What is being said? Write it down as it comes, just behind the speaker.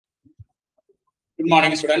Good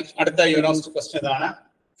morning, students. Adutha university question is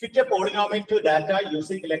fit a polynomial to data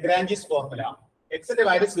using Lagrange's formula. X ന്റെ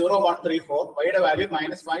value 0, 1, 3, 4, y ന്റെ value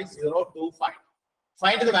 -5, 0, 2, 5.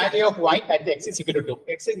 Find the value of y at x is equal to 2.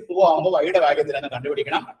 X is 2 ആകുമ്പോൾ y യുടെ value എന്തിനാണ്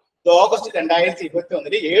കണ്ടുപിടിക്കണം. August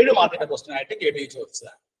 2021 7 മാർക്കിന്റെ question ആയിട്ട് KTU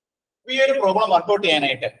ചോദിച്ചതാണ്. ഈ ഒരു പ്രോബ്ലം വർക്ക്ഔട്ട്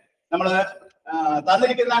ചെയ്യാനായിട്ട് നമ്മൾ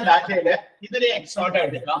തന്നിരിക്കുന്ന ഡാറ്റയില് ഇതിനെ x0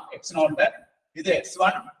 എടുക്കാം. x0 ഇത്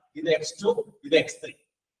x1, ഇത് x2, ഇത് x3.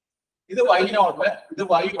 ഇത് y0, ഇത്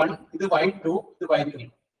y1, ഇത് y2, ഇത് y3.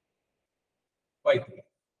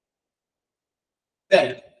 Then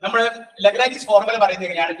നമ്മൾ ലഗ്രാഞ്ച് ഫോർമുല പറയുന്നത്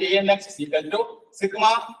എങ്ങനെയാണ്? Tnx is equal to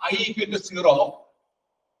sigma I equal to 0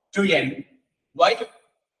 to n y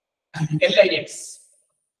Lix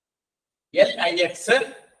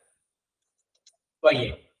y.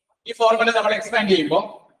 ഈ ഫോർമുല നമ്മൾ എക്സ്പാൻഡ് ചെയ്യുമ്പോൾ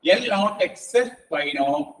L0x y0,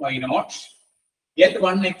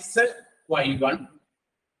 L1x y1,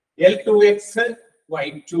 L2x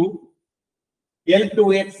y2,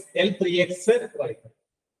 L2x L3x y3.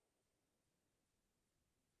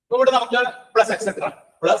 ഇവിടെ നമുക്ക് പ്ലസ് എക്സെട്ര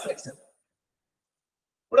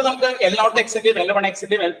ഇവിടെ നമുക്ക് L0x ന്റെയും L1x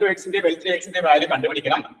ന്റെയും L2x ന്റെയും L3x ന്റെയും വാല്യൂ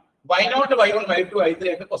കണ്ടുപിടിക്കണം. y0, y1, y2, y3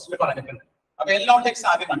 ഒക്കെ ക്വസ്റ്റ്യൻ പറഞ്ഞിട്ടുണ്ട്. അപ്പൊ L0x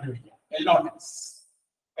ആദ്യം കണ്ടുപിടിക്കാം.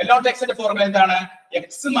 L0x ന്റെ ഫോർമുല എന്താണ്? x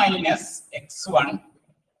minus x1,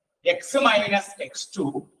 x minus x2,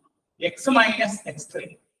 x minus x3.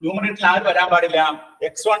 ന്യൂമറേറ്ററിൽ ആര് വരാൻ പാടില്ല?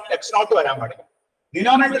 x1 x0 വരാൻ പാടില്ല.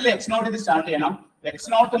 ഡിനോമിനേറ്ററിൽ x0 ഇത് സ്റ്റാർട്ട് ചെയ്യണം.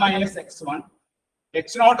 x0 minus x1,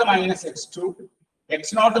 x0 minus x2,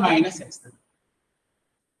 x0 minus x3.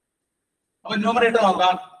 അപ്പൊ ന്യൂമറേറ്റർ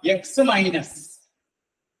നോക്കാം. x minus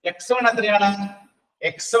x1 എത്രയാണ്?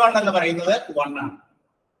 x1 എന്ന് പറയുന്നത് 1 ആണ്.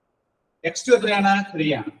 x2 എത്രയാണ്?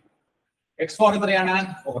 3 ആണ്. x4 എത്രയാണ്?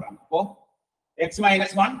 4 ആണ്. അപ്പോ x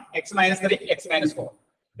minus 1, x minus 3, x minus 4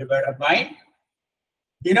 divided by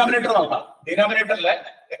denominator നോക്കാം. ഡിനോമിനേറ്ററില്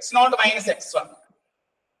x0 minus x1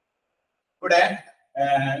 ഇവിടെ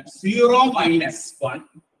 0 minus 1,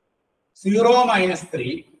 0 minus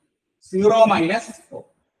 3, 0 minus 4.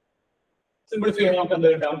 സിംപ്ലിഫൈ ചെയ്യാൻ നമുക്ക് എന്ത്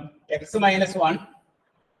കിട്ടും? x minus 1,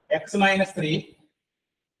 x minus 3,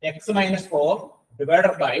 x minus 4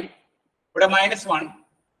 divided by ഇവിടെ -1,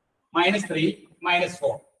 -3,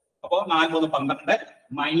 -4. അപ്പോ 4 3 12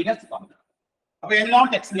 -12. അപ്പൊ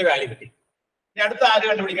L0x ന്റെ വാല്യൂ കിട്ടി. ഇനി അടുത്ത ആര്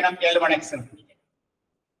കണ്ടുപിടിക്കണം? L1x കണ്ടുപിടിക്കണം.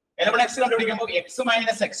 L1x കണ്ടുപിടിക്കുമ്പോൾ x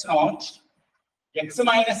minus x0, x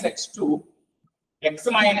minus x2, x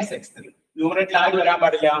minus x3. ന്യൂമറേറ്ററിൽ ആര് വരാൻ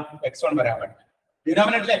പാടില്ല? x1 വരാൻ പാടില്ല.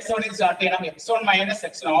 ഡിനോമിനേറ്ററിൽ x1 സ്റ്റാർട്ട് ചെയ്യണം. x1 minus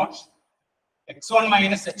x0, x1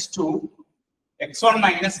 minus x2, x1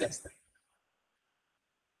 minus x3.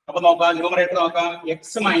 അപ്പൊ നോക്കാം, ന്യൂമറേറ്റർ നോക്കാം. x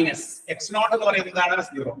minus x0 എന്ന് പറയുന്നത് എന്താണ്?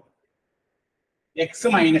 0. x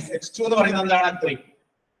minus x2 എന്ന് പറയുന്നത് എന്താണ്? 3.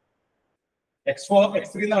 x4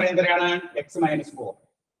 x3 എന്ന് പറയുന്നത് എത്രയാണ്? x minus 4.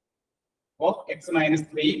 അപ്പോ x minus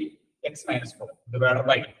 3, x minus 4 divided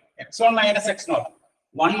by x1 minus x0,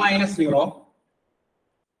 1 minus 0,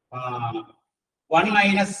 1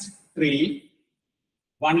 minus 3,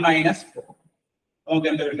 1 minus 4. നമുക്ക്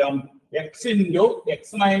എന്ത് കിട്ടും? x into x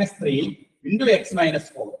minus 3 into x minus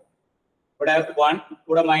 4. ഇവിടെ 1,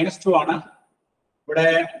 ഇവിടെ -2 ആണ്. ഇവിടെ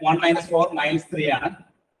 1 minus 4 -3 ആണ്.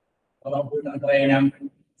 അപ്പൊ നമുക്ക് എത്ര ചെയ്യാം?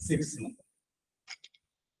 6.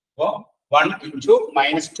 അപ്പോ 1 into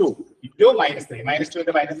 -2 into -3. -2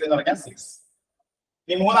 into -3 എന്ന് പറഞ്ഞാൽ 6.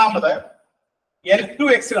 ഇനി മൂന്നാമത്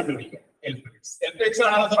L2x കണ്ടുപിടിക്കാം. L2x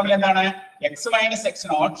കാണാനുള്ള ഫോർമുല എന്താണ്? x minus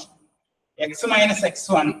x0, x minus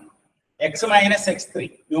x1, x minus x3.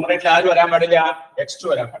 ന്യൂമറേറ്ററിൽ ആര് വരാൻ പാടില്ല? x2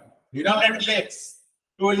 വരാൻ പാടില്ല. ഡിനോമിനേറ്ററിൽ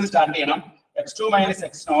x2 ൽ സ്റ്റാർട്ട് ചെയ്യണം. x2 minus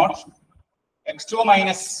x0, x2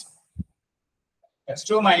 minus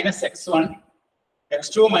x1,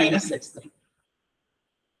 x2 minus x3.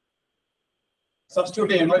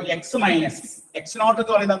 Substitute ചെയ്യുമ്പോൾ x minus x0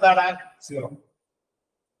 എന്ന് പറയുന്നത് എന്താണ്? 0.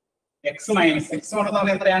 x minus x0 എന്ന്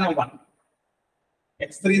പറയുന്നത് എത്രയാണ്? 1.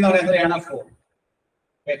 x3 എന്ന് പറയുന്നത് എത്രയാണ്? 4.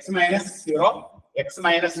 x minus 0, x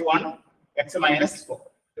minus 1, x minus 4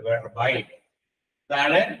 divided by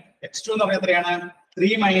ഇതാണ് x2 എന്ന് പറയുന്നത് എത്രയാണ്?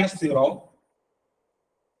 3 minus 0,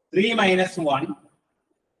 3 minus 1,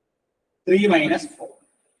 3 minus 4.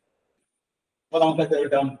 അപ്പൊ നമുക്ക്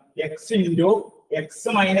കിട്ടും x into x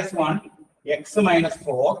minus 1, x minus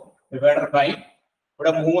 4 divided by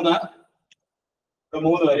ഇവിടെ 3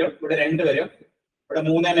 വരും, ഇവിടെ 2 വരും, ഇവിടെ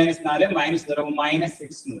 3 minus 4 minus 0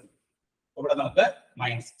 -6. ഇവിടെ നമുക്ക്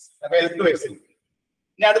 -6. അപ്പൊ L2x.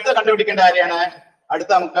 ഇനി അടുത്ത കണ്ടുപിടിക്കേണ്ട കാര്യമാണ്.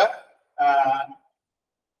 അടുത്ത നമുക്ക്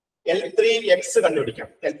L3x കണ്ടുപിടിക്കാം.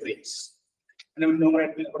 L3x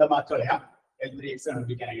ന്യൂമറേറ്ററിൽ ഇവിടെ മാറ്റി കളയാം. L3x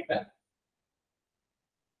കണ്ടുപിടിക്കാനായിട്ട്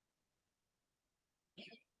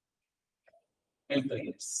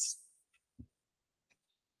L3x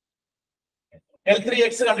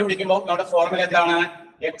L3x കണ്ടുപിടിക്കുമ്പോൾ നമ്മുടെ ഫോർമുല എന്താണ്?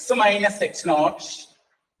 x minus x0,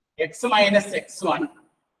 x minus x1,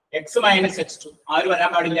 x minus x2. ആര് വരാൻ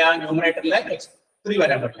പാടില്ല? ന്യൂമറേറ്ററിലെ x3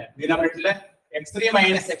 വരാൻ പാടില്ല. ഡിനോമിനേറ്ററിലെ x3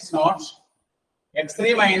 minus x0, x3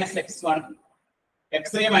 minus x1,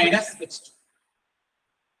 x3 minus x2.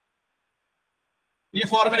 ഈ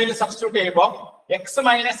ഫോർമുലയിൽ സബ്സ്റ്റിറ്റ്യൂട്ട് ചെയ്യുമ്പോൾ x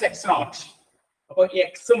minus x0. അപ്പോൾ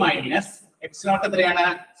x minus x0 എത്രയാണ്?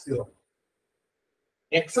 0.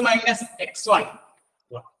 x minus x1,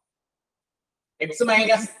 x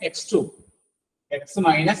minus x2, x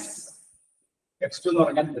minus x2 എന്ന്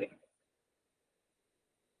പറഞ്ഞാൽ 3.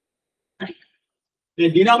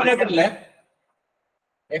 ഡിനോമിനേറ്ററിലെ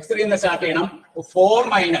x3 എന്ന് സ്റ്റാർട്ട് ചെയ്യണം. 4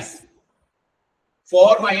 minus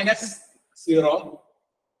 0,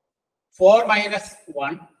 4 minus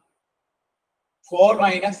 1, 4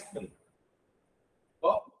 minus 3.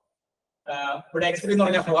 അപ്പോൾ ഇവിടെ x3 എന്ന്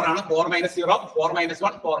പറഞ്ഞാൽ 4 ആണ്. 4 minus 0, 4 minus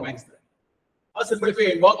 1, 4 minus 3. അത് സിംപ്ലിഫൈ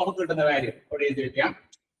ചെയ്യുമ്പോൾ നമുക്ക് കിട്ടുന്ന വാല്യൂ ഇവിടെ എഴുതി വെക്കാം.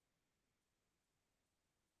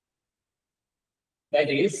 That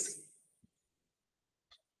is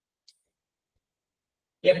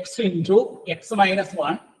x into x minus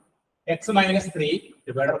 1, x minus 3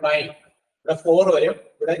 divided by ഇവിടെ 4 വരും,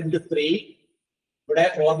 ഇവിടെ into 3, ഇവിടെ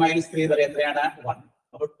 4 minus 3 എത്രയാണ്? 1.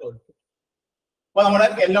 അപ്പോൾ 12. അപ്പോൾ നമ്മൾ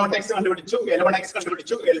L0x കണ്ടുപിടിച്ചു, L1x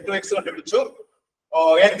കണ്ടുപിടിച്ചു, L2x കണ്ടുപിടിച്ചു,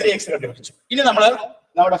 L3x കണ്ടുപിടിച്ചു. ഇനി നമ്മൾ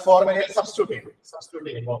നമ്മുടെ ഫോർമുലയിൽ സബ്സ്റ്റിറ്റ്യൂട്ട്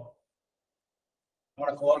ചെയ്യുമ്പോൾ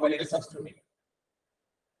നമ്മുടെ ഫോർമുലയിൽ സബ്സ്റ്റിറ്റ്യൂട്ട് ചെയ്യും.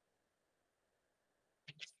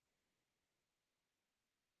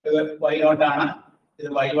 ഇത് y0 ആണ്, ഇത്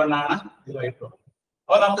y1 ആണ്, ഇത് y2 ആണ്.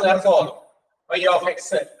 അപ്പോൾ നമുക്ക് therefore y of x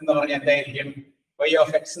എന്ന് പറഞ്ഞാൽ എന്തായിരിക്കും? y of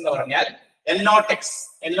x എന്ന് പറഞ്ഞാൽ L0x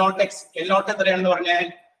എത്രയാണെന്ന് പറഞ്ഞാൽ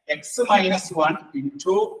x minus 1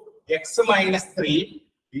 into x minus 3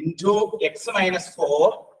 into x minus 4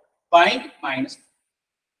 by minus 2.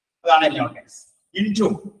 അതാണ് L0x. into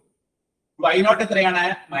y0 എത്രയാണ്?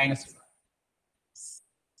 minus 1.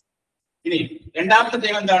 ഇനി രണ്ടാമത്തെ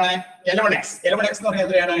ടേം എന്താണ്? L1x എന്ന് പറഞ്ഞാൽ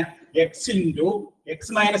എത്രയാണ്? x into x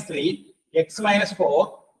minus 3 x minus 4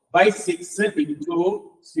 by 6 into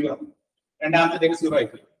 0. രണ്ടാമത്തെ ടേം 0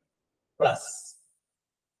 ആയിപ്പോയി. പ്ലസ്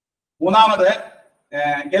മൂന്നാമത്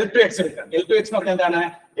L2x എടുക്കാം. L2x എന്ന് പറഞ്ഞാൽ എന്താണ്?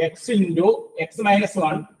 x into x minus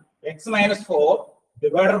 1 x minus 4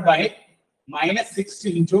 divided by minus 6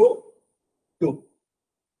 into 2.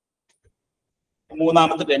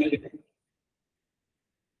 മൂന്നാമത്തെ ടേം കിട്ടും.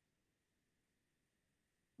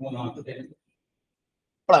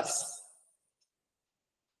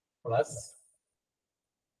 പ്ലസ്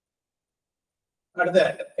അടുത്ത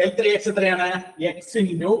L3x എത്രയാണ്? x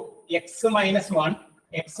into x minus 1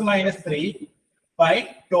 x minus 3 by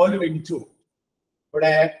 12 into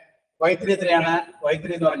ഇവിടെ y3 എത്രയാണ്? y3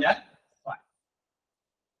 എന്ന് പറഞ്ഞാൽ 5.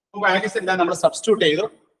 വാല്യൂസ് എല്ലാം നമ്മൾ സബ്സ്റ്റിറ്റ്യൂട്ട് ചെയ്തു.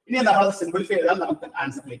 ഇനി നമ്മൾ സിംപ്ലിഫൈ ചെയ്താൽ നമുക്ക്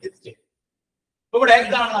ആൻസറിലേക്ക് എത്തിച്ചേരും. ഇവിടെ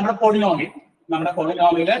ഇതാണ് നമ്മുടെ പോളിനോമിയൽ.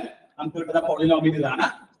 നമുക്ക് കിട്ടുന്ന പോളിനോമിയൽ ഇതാണ്.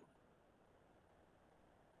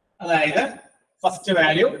 അതായത് first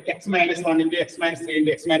value x minus 1 into x minus 3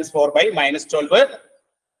 into x minus 4 by minus 12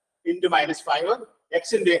 into minus 5, x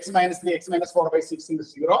into x minus 3 x minus 4 by 6 into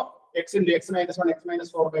 0, x into x minus 1 x minus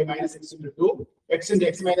 4 by minus 6 into 2, x into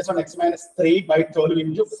x minus 1 x minus 3 by 12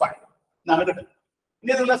 into 5. നമുക്ക് കിട്ടും.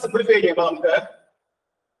 ഇനി നമ്മൾ simplify ചെയ്യുമ്പോൾ നമുക്ക്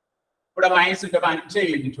ഇവിടെ minus ഇട്ട് 5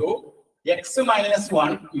 into x minus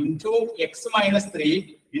 1 into x minus 3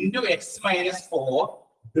 into x minus 4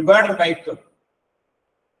 divided by 2.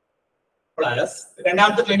 Plus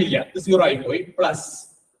രണ്ടാമത്തെ term ഇല്ല, ഇത് 0 ആയിപ്പോയി. പ്ലസ്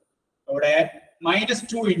ഇവിടെ minus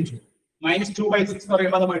 2 into minus 2 by 6 എന്ന്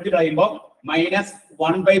പറയുമ്പോൾ അത് മൾട്ടിപ്ലൈ ചെയ്യുമ്പോൾ minus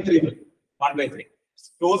 1/3 വരും. 1/3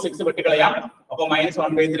 2 6 വെട്ടിക്കളയാം. അപ്പോൾ minus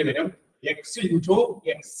 1/3 വരും. x into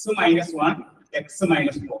x minus 1 x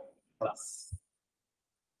minus 4 plus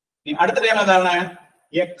അടുത്ത ടേം എന്താണ്?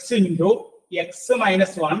 x into x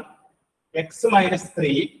minus 1 x minus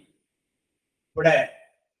 3 ഇവിടെ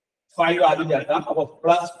 5 ആദ്യം ചേർക്കാം. അപ്പോൾ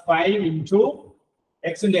plus 5 into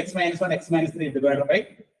x into x minus 1 x minus 3 divided by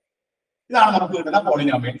ഇതാണ് നമുക്ക് കിട്ടുന്ന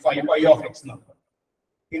പോളിനോമിയൽ y of x എന്ന് പറയുന്നത്.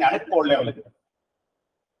 ഇതിനാണ് പോളിനോമിയൽ.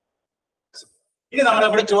 ഇനി നമ്മൾ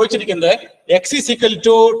ഇവിടെ ചോദിച്ചിരിക്കുന്നത് x is equal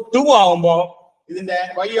to 2 ആവുമ്പോൾ ഇതിന്റെ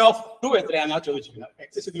y of 2 എത്രയാണെന്നാണ് ചോദിച്ചിരിക്കുന്നത്. x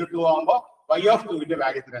is equal to 2 ആവുമ്പോൾ y of 2 ന്റെ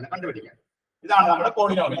വാല്യൂ എത്രയാണ് കണ്ടുപിടിക്കാൻ. ഇതാണ് നമ്മുടെ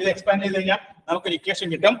പോളിനോമിയൽ. ഇത് എക്സ്പാൻഡ് ചെയ്ത് കഴിഞ്ഞാൽ നമുക്കൊരു ഇക്വേഷൻ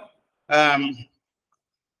കിട്ടും.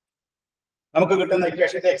 നമുക്ക് കിട്ടുന്ന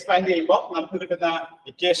ഇക്വേഷൻ എക്സ്പാൻഡ് ചെയ്യുമ്പോൾ നമുക്ക് കിട്ടുന്ന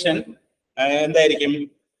ഇക്വേഷൻ എന്തായിരിക്കും?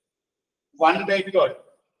 1/12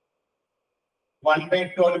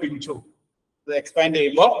 into ഇത് എക്സ്പാൻഡ്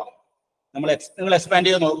ചെയ്യുമ്പോൾ നിങ്ങൾ എക്സ്പാൻഡ്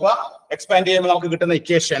ചെയ്ത് നോക്കുക. എക്സ്പാൻഡ് ചെയ്യുമ്പോൾ നമുക്ക് കിട്ടുന്ന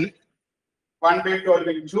equation 1/12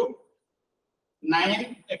 into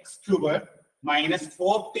 9x cubed minus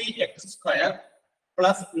 40x square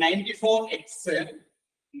plus 94x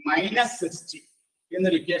minus 60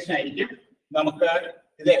 എന്നൊരു ഇക്വേഷൻ ആയിരിക്കും നമുക്ക്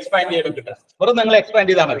ഇത് എക്സ്പാൻഡ് ചെയ്യുമ്പോൾ കിട്ടുക. വെറും നിങ്ങൾ എക്സ്പാൻഡ്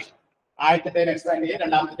ചെയ്താൽ മതി. ആദ്യത്തെ എക്സ്പാൻഡ് ചെയ്യും,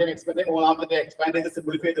 രണ്ടാമത്തെ എക്സ്പാൻഡ് ചെയ്യും, മൂന്നാമത്തെ എക്സ്പാൻഡ് ചെയ്ത്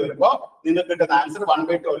സിംപ്ലിഫൈ ചെയ്ത് വരുമ്പോൾ നിങ്ങൾക്ക് കിട്ടുന്ന answer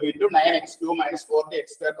 1/12 into 9x2 minus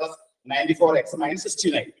 40x2 plus 94x minus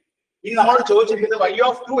 69. ഇനി നമ്മളോട് ചോദിച്ചിരിക്കുന്നത്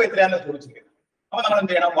y(2) എത്രയാണെന്ന് ചോദിച്ചിരിക്കുന്നത്. അപ്പൊ നമ്മൾ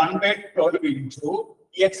എന്ത് ചെയ്യണം? 1/12 into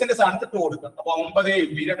എക്സിന്റെ സ്ഥാനത്ത് 2 കൊടുക്കണം. അപ്പൊ 9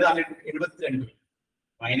 72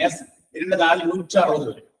 മൈനസ് 24 160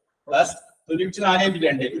 വരും പ്ലസ് 94 2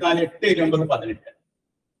 8 9 8 18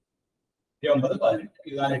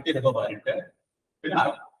 പിന്നെ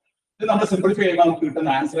ഇത് നമ്മൾ സിംപ്ലിഫൈ ചെയ്യുമ്പോൾ നമുക്ക് കിട്ടുന്ന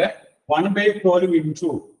ആൻസർ 1/12 into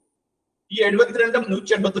ഈ 72ഉം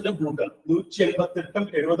 188ഉം കൂട്ടുക. 188ഉം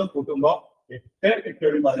 70ഉം കൂട്ടുമ്പോൾ 8 8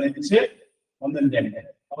 15 1 2.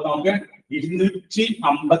 അപ്പൊ നമുക്ക്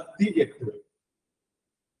 258 വരും.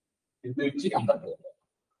 250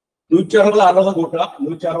 160 60 കൂട്ടുക.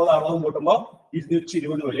 160 60 കൂട്ടുമ്പോൾ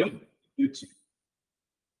 220 വരും.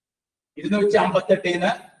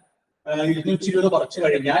 258 220 കുറച്ച്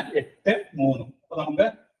കഴിഞ്ഞാൽ 8 3. അപ്പൊ നമുക്ക്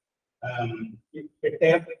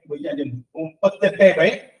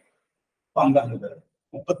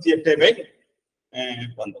 38/12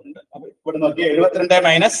 അപ്പൊ ഇവിടെ നോക്കി 72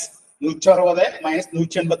 മൈനസ് 160 മൈനസ്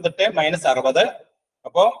 188 മൈനസ് 60.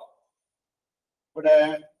 അപ്പോ ഇവിടെ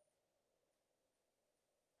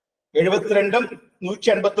 72ഉം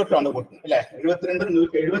 188 കൂട്ടുന്നത് അല്ലെ? 72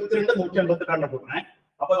 188 കൂട്ടണേ.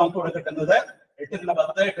 അപ്പൊ നമുക്ക് ഇവിടെ കിട്ടുന്നത് 8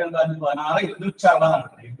 10 8 16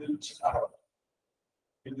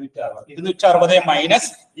 260 മൈനസ്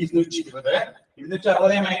 220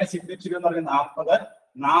 260 മൈനസ് 220 എന്ന് പറയുന്നത്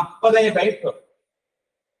 40/12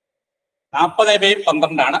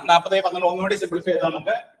 40/12 ആണ്. 40/12 ഒന്നുകൂടി സിംപ്ലിഫൈ ചെയ്താൽ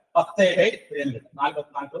നമുക്ക് 10/3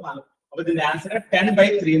 44. അപ്പൊ ഇതിന്റെ ആൻസർ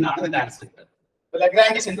 10/3 എന്നാണ് ഇതിന്റെ ആൻസർ.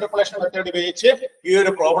 ലഗ്രാഞ്ച് ഇന്റർപോളേഷൻ മെത്തേഡ് ഉപയോഗിച്ച് ഈ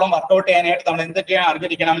ഒരു പ്രോബ്ലം വർക്ക്ഔട്ട് ചെയ്യാനായിട്ട് നമ്മൾ എന്തൊക്കെയാണ്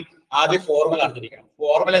അറിഞ്ഞിരിക്കണം? ആദ്യം ഫോർമുല അറിഞ്ഞിരിക്കണം.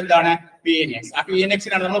 ഫോർമുല എന്താണ്? Pnx. ആ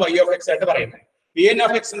Pnx-നാണ് നമ്മൾ y(x) ആയിട്ട് പറയുന്നത്.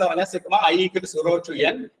 Pn(x) എന്ന് പറഞ്ഞാൽ sigma i = 0 to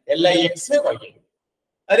n Lix y.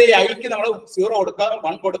 അതായത് ഈ ഐക്ക് നമ്മൾ 0 കൊടുക്കുക,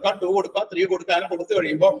 1 കൊടുക്കുക, 2 കൊടുക്കുക, 3 കൊടുക്കാനും കൊടുത്തു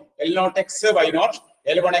കഴിയുമ്പോൾ L0x y0,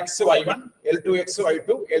 L1x y1, L2x y2,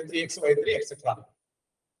 L3x y3 etcetera.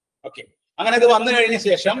 Okay, അങ്ങനെ ഇത് വന്നു കഴിഞ്ഞ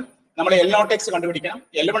ശേഷം നമ്മൾ L0x കണ്ടുപിടിക്കണം,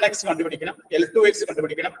 L1x കണ്ടുപിടിക്കണം, L2x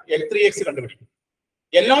കണ്ടുപിടിക്കണം, L3x കണ്ടുപിടിക്കണം.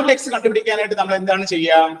 L0x കണ്ടുപിടിക്കാനായിട്ട് നമ്മൾ എന്താണ്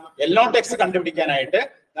ചെയ്യുക? L0x കണ്ടുപിടിക്കാനായിട്ട്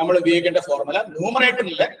നമ്മൾ ഉപയോഗിക്കേണ്ട ഫോർമുല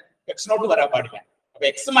ന്യൂമറേറ്ററിൽ x0 വരാൻ പാടില്ല. അപ്പൊ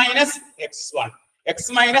x minus x1, x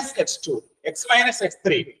minus x2, x minus x3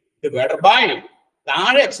 divided by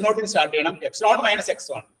താഴെ x0 സ്റ്റാർട്ട് ചെയ്യണം. x0 minus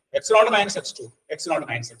x1, x0 minus x2, x0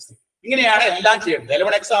 minus x3. ഇങ്ങനെയാണ് എല്ലാം ചെയ്യുന്നത്.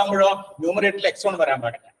 L1x ആകുമ്പോഴോ ന്യൂമറേറ്ററിൽ x1 വരാൻ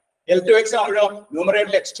പാടില്ല, L2x ആകുമ്പോഴോ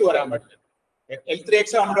ന്യൂമറേറ്ററിൽ x2 വരാൻ പാടില്ല, L3x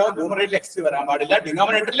ആകുമ്പോഴോ ന്യൂമറേറ്ററിൽ x3 വരാൻ പാടില്ല,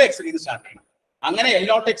 ഡിനോമിനേറ്ററിൽ x3 സ്റ്റാർട്ട് ചെയ്യണം. അങ്ങനെ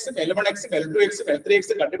L0x, L1x, L2x, L3x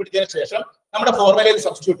കണ്ടുപിടിച്ചതിന് ശേഷം നമ്മുടെ ഫോർമുലയിൽ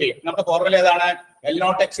സബ്സ്റ്റിറ്റ്യൂട്ട് ചെയ്യും. നമ്മുടെ ഫോർമുല ഏതാണ്?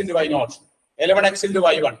 L0x into y0, L1x into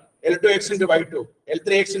y1, L2x into y2,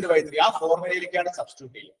 L3x into y3. ആ ഫോർമുലയിലേക്കാണ്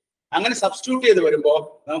സബ്സ്റ്റിറ്റ്യൂട്ട് ചെയ്യുക. അങ്ങനെ സബ്സ്റ്റിറ്റ്യൂട്ട് ചെയ്ത് വരുമ്പോൾ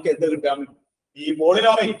നമുക്ക് എന്ത് കിട്ടാം? ഈ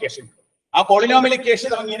പോളിനോമിയൽ ഇക്വേഷൻ. ആ പോളിനോമിയൽ ഇക്വേഷൻ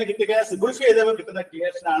നമുക്ക് ഇങ്ങനെ കിട്ടുക, സിംപ്ലിഫൈ ചെയ്ത് കിട്ടുന്ന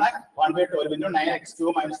ഇക്വേഷൻ ആണ് 1/12 into 9x2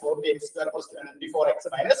 minus 40x2 plus 24x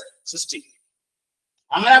minus 60.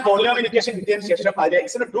 അങ്ങനെ പോളിനോമിയൽ ഇക്വേഷൻ കിട്ടിയതിന് ശേഷം അതിൽ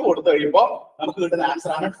x-ന് 2 കൊടുത്തു കഴിയുമ്പോൾ നമുക്ക് കിട്ടുന്ന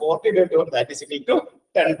ആൻസർ ആണ് 40/12, that is equal to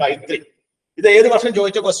 10/3. ഇത് ഏത് വർഷം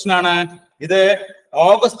ചോദിച്ച ക്വസ്റ്റ്യൻ ആണ്? ഇത്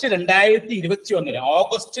ഓഗസ്റ്റ്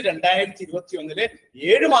 2021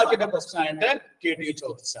 7 മാർക്കിന്റെ ക്വസ്റ്റ്യൻ ആയിട്ട് KTU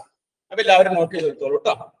ചോദിച്ചതാണ്. അപ്പൊ എല്ലാവരും നോക്കി എടുത്തോളൂ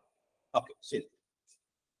കേട്ടോ. ഓക്കെ, ശരി.